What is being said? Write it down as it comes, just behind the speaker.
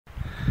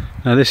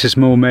Now this is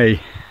more me.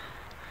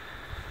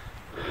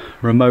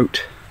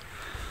 Remote,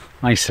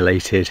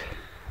 isolated,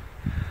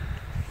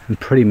 and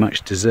pretty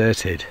much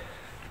deserted.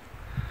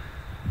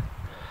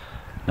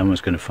 No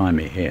one's going to find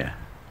me here.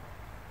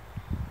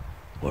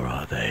 Where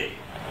are they?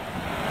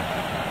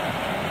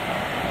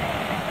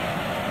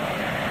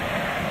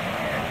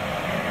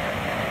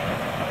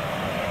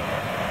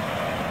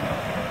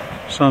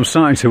 So I'm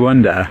starting to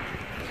wonder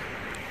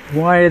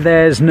why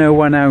there's no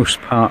one else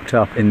parked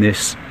up in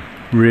this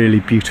really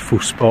beautiful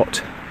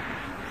spot.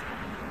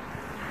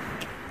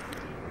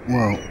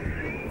 Well,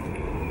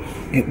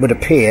 it would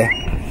appear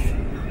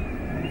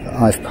that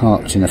I've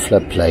parked in a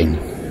floodplain.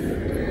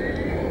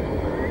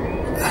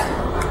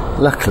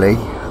 Luckily,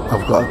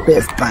 I've got a bit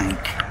of bank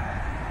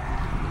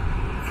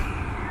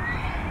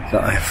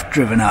that I've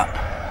driven up.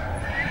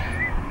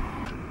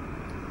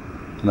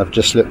 And I've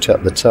just looked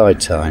up the tide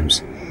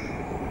times,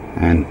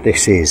 and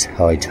this is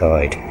high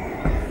tide,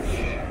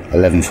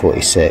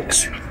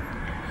 11:46.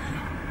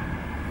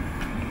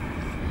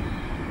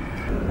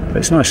 But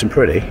it's nice and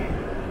pretty,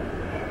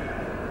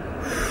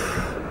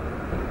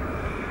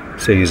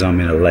 seeing as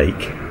I'm in a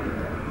lake.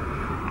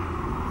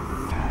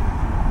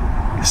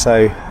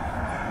 So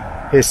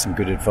here's some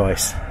good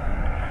advice.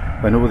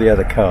 When all the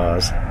other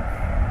cars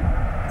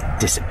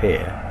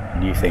disappear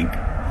and you think,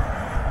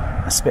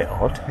 that's a bit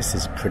odd, this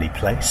is a pretty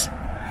place,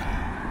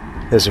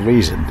 there's a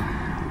reason.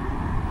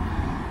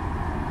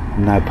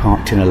 I'm now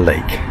parked in a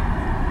lake,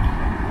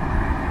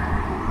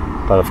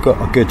 but I've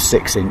got a good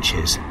 6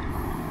 inches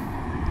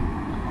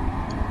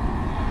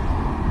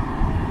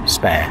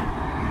spare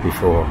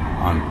before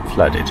I'm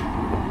flooded.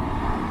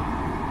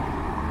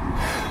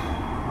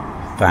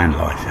 Van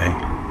life, eh?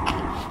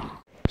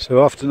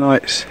 So after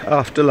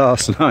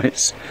last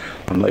night's,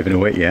 I'm not even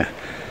awake yet.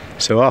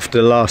 So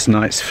after last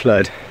night's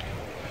flood,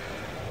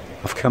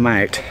 I've come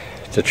out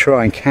to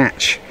try and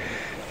catch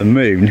the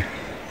moon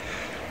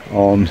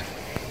on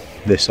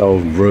this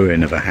old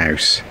ruin of a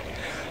house,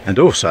 and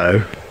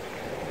also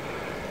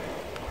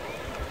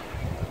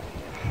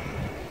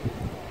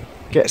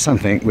get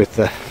something with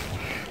the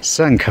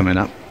sun coming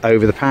up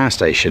over the power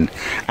station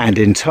and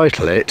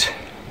entitle it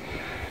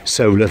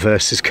Solar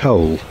versus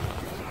Coal.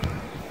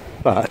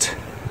 But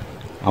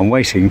I'm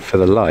waiting for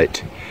the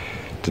light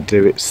to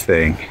do its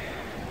thing.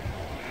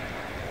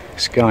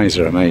 Skies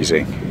are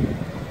amazing.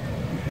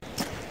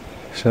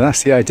 So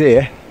that's the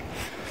idea.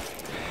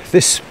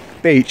 This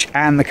beach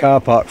and the car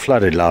park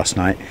flooded last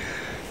night,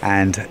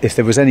 and if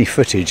there was any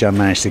footage I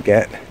managed to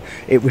get,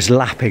 it was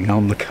lapping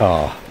on the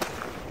car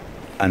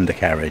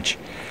undercarriage.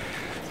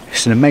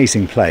 It's an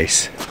amazing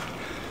place,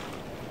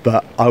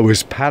 but I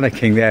was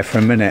panicking there for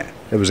a minute.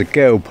 There was a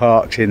girl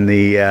parked in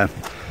the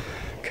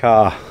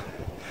car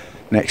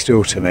next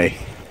door to me.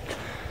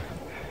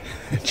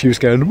 She was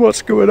going,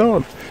 what's going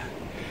on?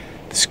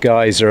 The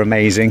skies are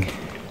amazing.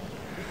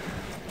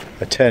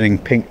 They're turning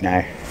pink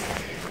now.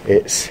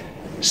 It's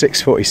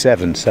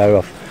 6:47,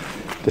 so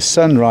the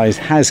sunrise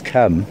has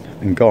come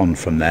and gone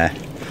from there,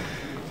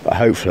 but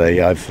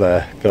hopefully I've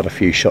got a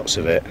few shots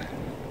of it.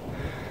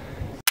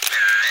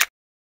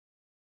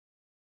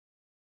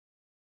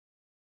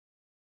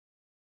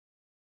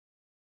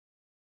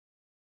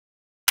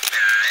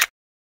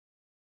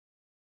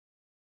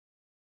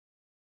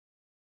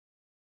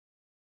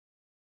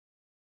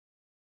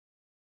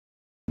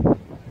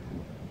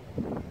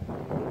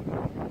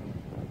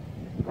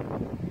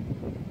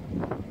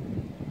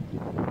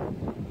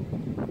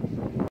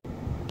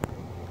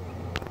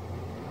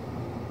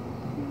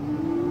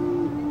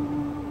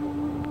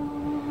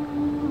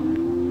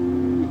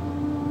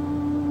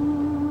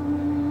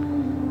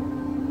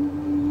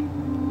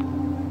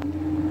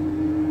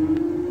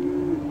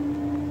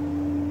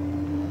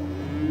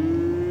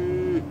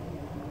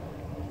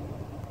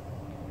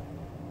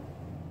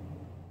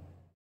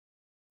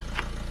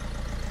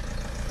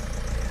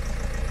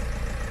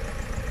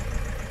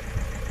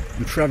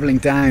 I'm travelling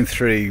down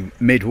through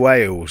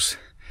mid-Wales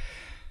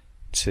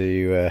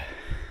to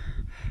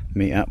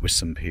meet up with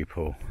some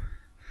people,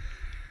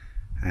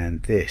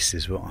 and this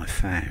is what I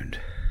found.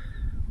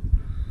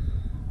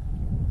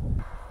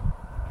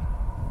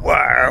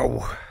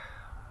 Wow,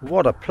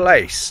 what a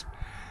place!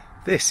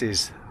 This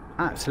is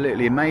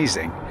absolutely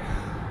amazing.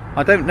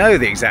 I don't know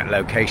the exact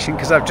location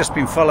because I've just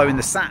been following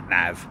the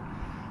sat-nav.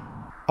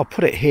 I'll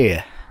put it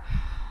here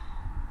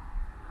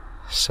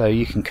so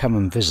you can come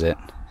and visit.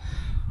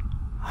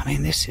 I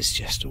mean, this is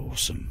just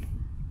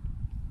awesome.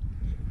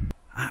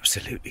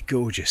 Absolutely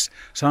gorgeous.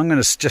 So I'm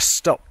going to just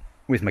stop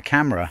with my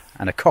camera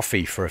and a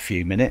coffee for a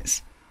few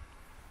minutes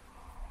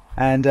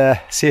and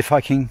see if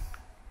I can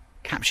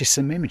capture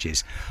some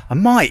images. I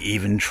might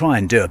even try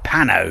and do a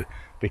pano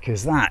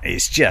because that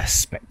is just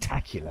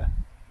spectacular.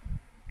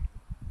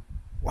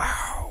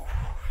 Wow.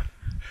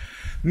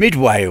 Mid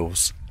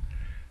Wales.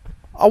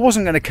 I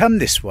wasn't going to come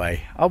this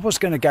way. I was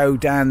going to go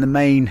down the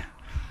main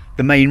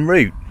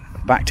route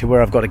back to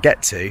where I've got to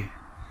get to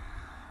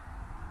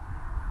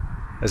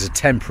as a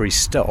temporary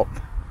stop,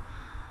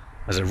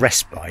 as a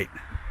respite.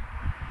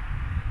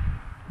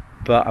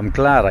 but I'm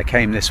glad I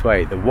came this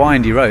way. The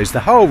windy roads, the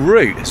whole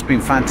route has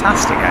been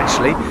fantastic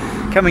actually.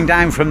 Coming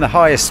down from the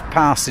highest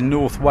pass in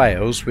North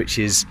Wales, which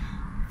is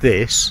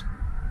this,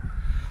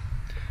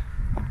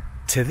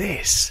 to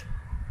this.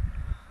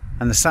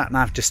 And the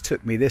sat-nav just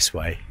took me this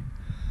way.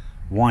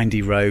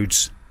 Windy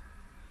roads,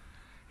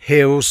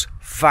 hills,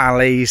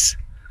 valleys.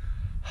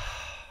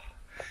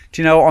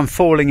 Do you know what? I'm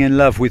falling in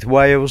love with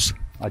Wales.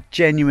 I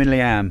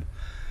genuinely am.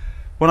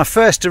 When I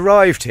first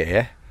arrived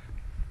here,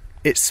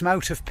 it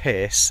smelt of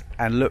piss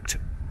and looked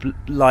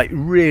like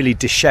really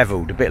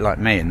dishevelled, a bit like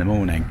me in the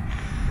morning.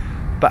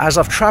 But as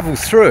I've travelled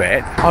through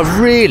it, I've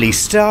really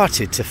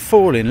started to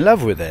fall in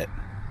love with it.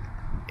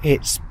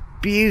 It's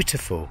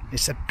beautiful.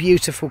 It's a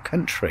beautiful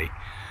country.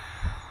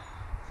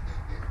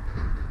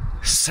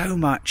 So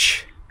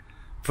much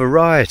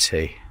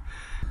variety.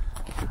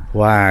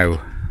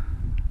 Wow.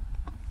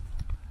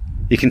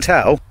 You can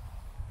tell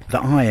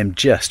that I am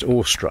just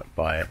awestruck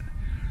by it.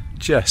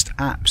 Just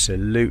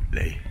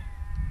absolutely,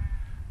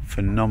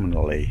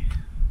 phenomenally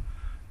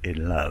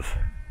in love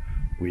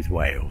with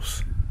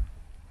Wales.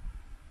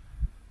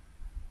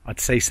 I'd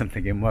say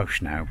something in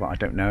Welsh now, but I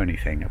don't know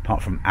anything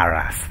apart from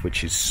araf,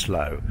 which is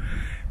slow,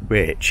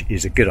 which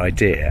is a good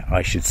idea.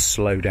 I should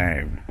slow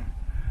down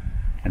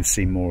and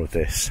see more of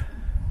this.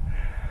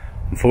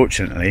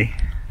 Unfortunately,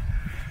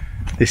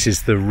 this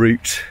is the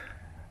route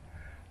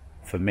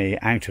for me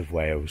out of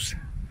Wales.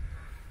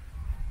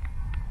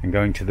 I'm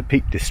going to the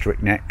Peak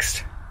District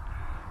next,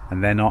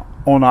 and then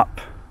on up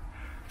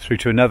through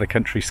to another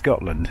country,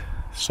 Scotland.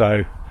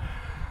 So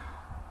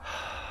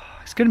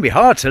it's going to be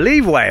hard to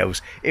leave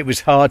Wales. It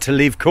was hard to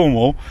leave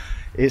Cornwall.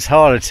 It's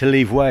harder to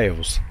leave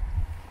Wales.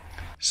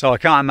 So I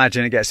can't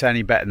imagine it gets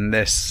any better than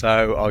this.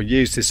 So I'll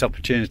use this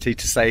opportunity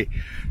to say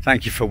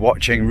thank you for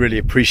watching. Really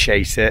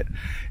appreciate it.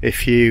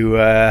 If you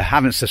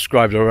haven't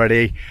subscribed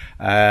already,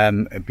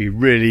 it'd be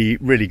really,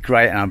 really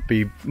great. And I'd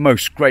be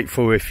most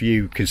grateful if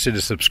you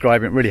consider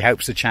subscribing. It really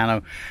helps the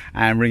channel,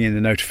 and ringing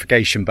the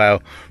notification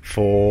bell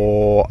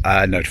for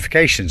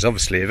notifications,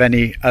 obviously, of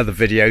any other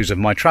videos of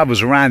my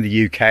travels around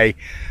the UK,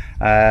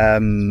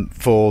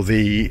 for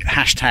the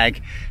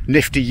hashtag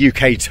Nifty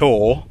UK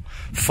Tour.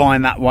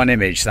 Find that one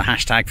image, the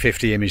hashtag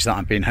 50 image that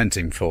I've been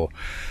hunting for.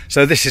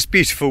 So this is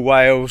beautiful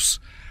Wales.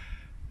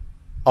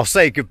 I'll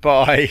say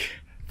goodbye.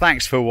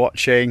 Thanks for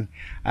watching.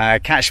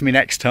 Catch me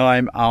next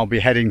time. I'll be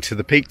heading to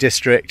the Peak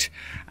District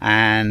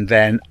and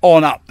then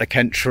on up the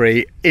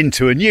country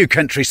into a new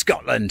country,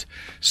 Scotland.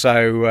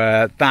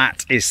 So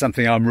that is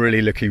something I'm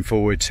really looking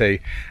forward to,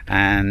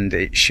 and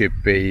it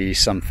should be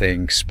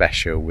something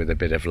special with a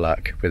bit of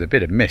luck, with a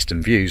bit of mist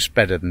and views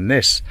better than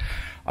this.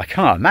 I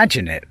can't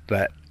imagine it,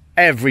 but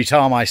every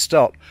time I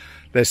stop,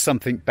 there's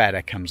something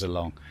better comes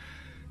along.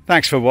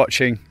 Thanks for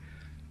watching.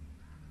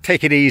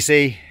 Take it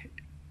easy.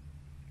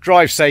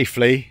 Drive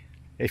safely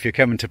if you're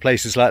coming to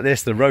places like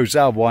this. The roads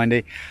are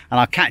windy, and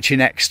I'll catch you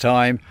next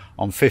time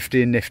on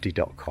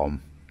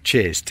 50andnifty.com.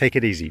 Cheers. Take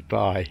it easy.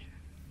 Bye.